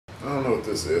I don't know what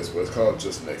this is, but it's called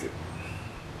Just Naked.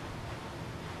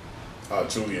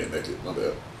 Juliet Naked, my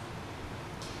bad.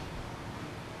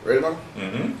 Ready, Mom?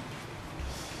 Mm-hmm.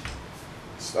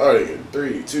 Starting in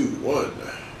 3, 2, 1.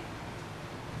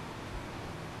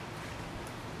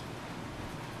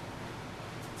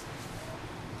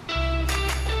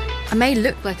 I may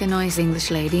look like a nice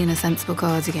English lady in a sensible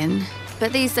cardigan,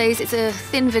 but these days it's a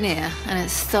thin veneer and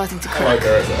it's starting to I crack. like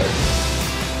her as an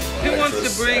actress. Who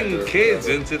wants to bring kids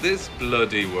into this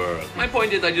bloody world? My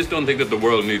point is, I just don't think that the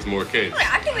world needs more kids.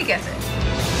 I think we get it.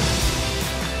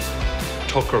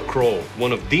 Tucker Crowe,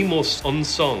 one of the most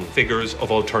unsung figures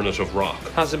of alternative rock.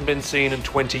 Hasn't been seen in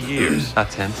 20 years.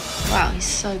 That's him. Wow, he's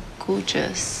so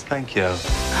gorgeous. Thank you.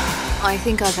 I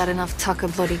think I've had enough Tucker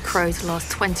bloody Crowe to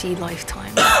last 20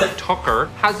 lifetimes. Tucker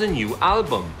has a new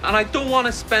album, and I don't want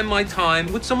to spend my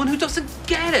time with someone who doesn't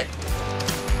get it.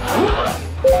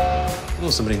 Oh,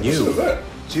 somebody new. Who's that?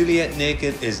 Juliet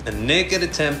Naked is a naked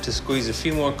attempt to squeeze a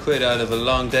few more quid out of a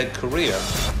long-dead career.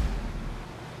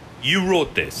 You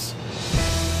wrote this.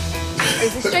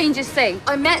 It's the strangest thing.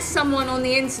 I met someone on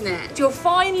the internet. You're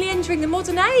finally entering the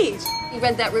modern age. You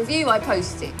read that review I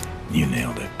posted? You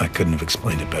nailed it. I couldn't have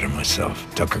explained it better myself.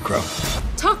 Tucker Crowe.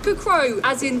 Tucker Crowe,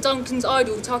 as in Duncan's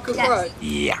idol, Tucker Crowe.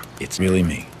 Yeah, it's really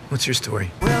me. What's your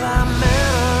story?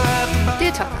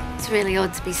 Dear Tucker, it's really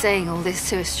odd to be saying all this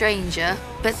to a stranger,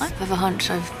 but I have a hunch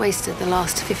I've wasted the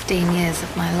last 15 years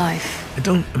of my life. I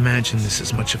don't imagine this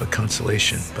is much of a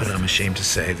consolation, but I'm ashamed to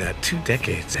say that 2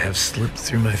 decades have slipped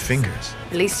through my fingers.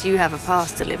 At least you have a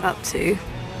past to live up to.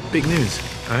 Big news.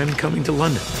 I'm coming to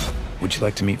London. Would you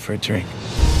like to meet for a drink?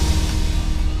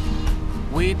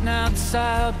 Waiting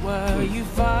outside where you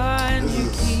find your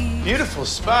key. Beautiful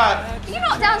spot. You're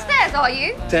not downstairs, are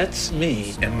you? That's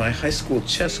me and my high school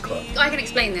chess club. I can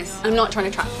explain this. I'm not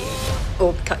trying to trap you.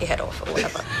 Or cut your head off, or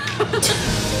whatever.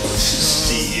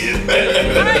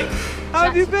 How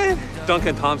have you been?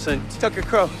 Duncan Thompson, Tucker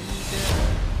Crowe.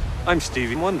 I'm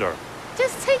Stevie Wonder.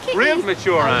 Just take it Real easy.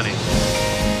 mature, Annie.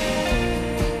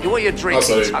 You want your drink,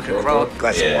 Also, Tucker okay. Crowe?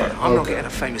 Glass of water. I'm not Okay. getting a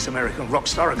famous American rock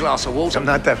star a glass of water. I'm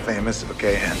not that famous,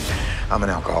 okay, and I'm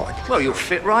an alcoholic. Well, you'll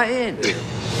fit right in.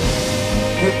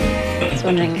 I was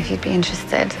wondering if you'd be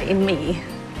interested in me.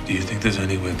 Do you think there's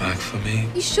any way back for me?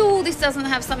 You sure this doesn't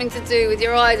have something to do with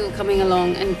your idol coming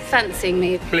along and fancying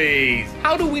me? Please.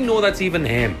 How do we know that's even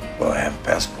him? Well, I have a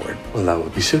passport. Well, that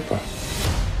would be super.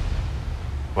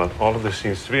 Well, all of this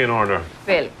seems to be in order.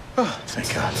 Really? Oh,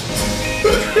 thank God.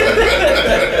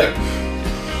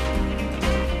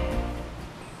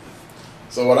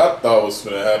 So what I thought was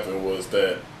going to happen was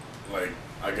that, like,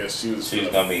 I guess she was She was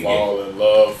gonna gonna be fall in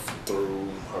love through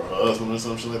her husband or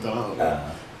something like that. I don't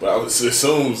know. But I was, it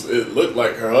assumes it looked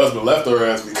like her husband left her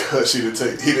ass because she didn't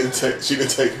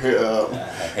take her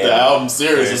the album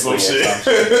serious or some shit.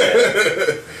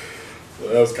 So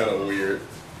that was kind of weird.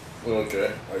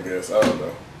 Okay, I guess I don't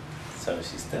know. So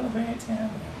she's still married to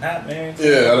him? Not married to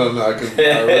him? Yeah, I don't know.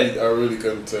 I really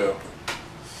couldn't tell.